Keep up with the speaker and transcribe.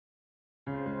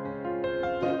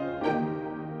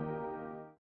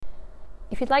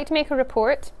If you'd like to make a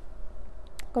report,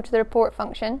 go to the report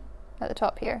function at the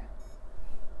top here.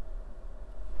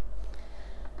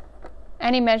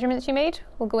 Any measurements you made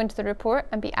will go into the report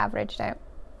and be averaged out.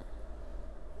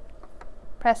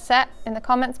 Press set in the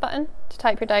comments button to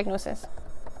type your diagnosis.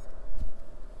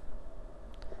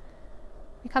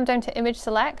 You come down to image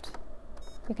select.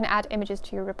 You can add images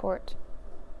to your report.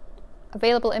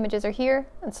 Available images are here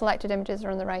and selected images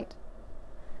are on the right.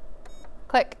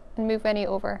 Click and move any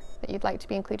over that you'd like to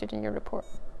be included in your report.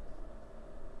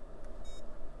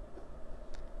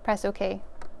 Press OK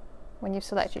when you've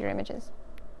selected your images.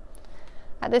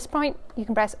 At this point, you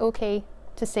can press OK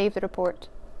to save the report.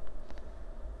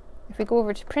 If we go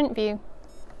over to print view,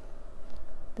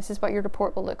 this is what your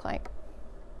report will look like.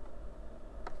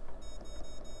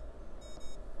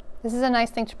 This is a nice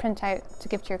thing to print out to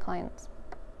give to your clients.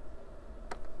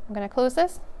 I'm going to close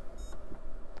this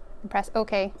and press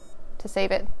OK to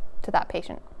save it to that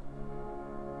patient.